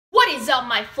up,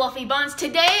 my fluffy buns?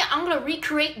 Today, I'm gonna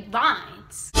recreate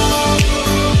vines. A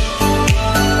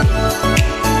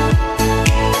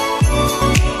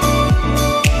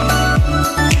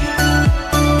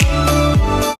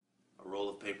roll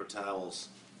of paper towels.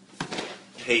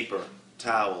 Paper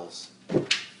towels. And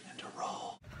a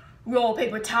roll. Roll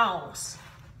paper towels.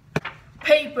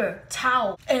 Paper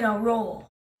towel and a roll.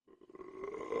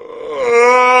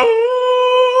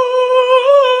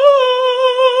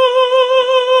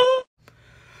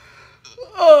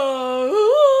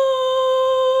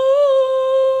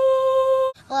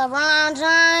 LeBron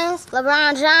James,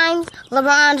 LeBron James,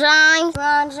 LeBron James,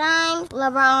 LeBron James,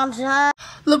 LeBron James.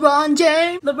 LeBron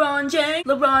James, LeBron James,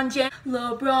 LeBron James,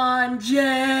 LeBron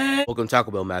James. Welcome to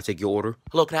Taco Bell, may I take your order?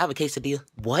 Hello, can I have a quesadilla?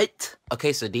 What? A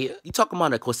quesadilla? You talking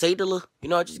about a quesadilla? You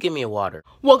know what, just give me a water.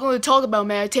 Welcome to Taco Bell,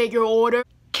 may I take your order?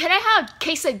 Can I have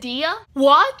quesadilla?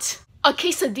 What? A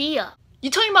quesadilla?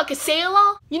 You talking about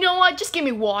quesadilla? You know what, just give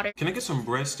me water. Can I get some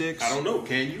breadsticks? I don't know,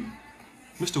 can you?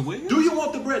 Mr. Williams? Do you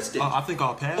want the breadsticks? I think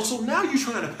I'll pass. Oh, so now you're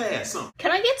trying to pass, huh?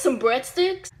 Can I get some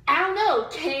breadsticks? I don't know,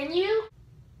 can you?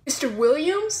 Mr.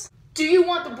 Williams? Do you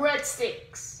want the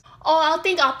breadsticks? Oh, I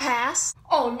think I'll pass.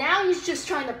 Oh, now he's just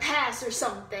trying to pass or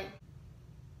something.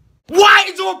 Why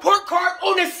is the report card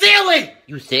on the ceiling?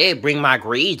 You said bring my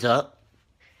grades up.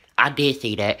 I did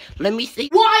say that. Let me see.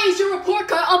 Why is your report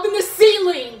card up in the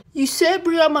ceiling? You said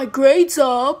bring out my grades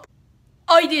up.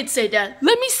 I did say that.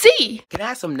 Let me see. Can I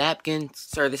have some napkins?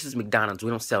 Sir, this is McDonald's. We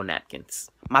don't sell napkins.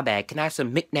 My bad. Can I have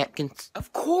some McNapkins?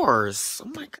 Of course. Oh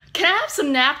my god. Can I have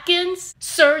some napkins?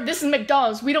 Sir, this is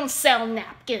McDonald's. We don't sell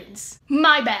napkins.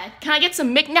 My bad. Can I get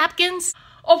some McNapkins?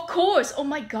 Of course. Oh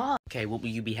my god. Okay, what will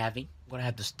you be having? I'm gonna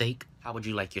have the steak. How would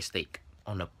you like your steak?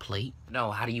 On a plate?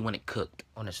 No, how do you want it cooked?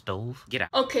 On a stove? Get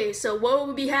out. Okay, so what will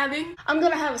we be having? I'm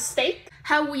gonna have a steak.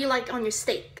 How will you like on your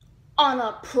steak? On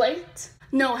a plate?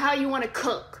 No, how you want to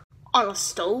cook? On a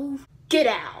stove? Get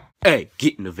out. Hey,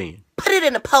 get in the van. Put it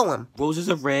in a poem. Roses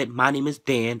are red. My name is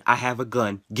Dan. I have a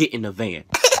gun. Get in the van.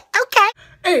 Okay.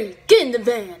 Hey, get in the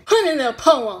van. Put in the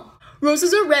poem.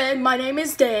 Roses are red. My name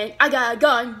is Dan. I got a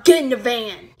gun. Get in the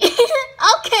van.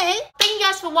 Okay. Thank you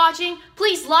guys for watching.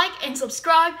 Please like and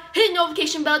subscribe. Hit the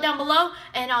notification bell down below.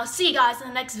 And I'll see you guys in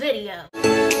the next video.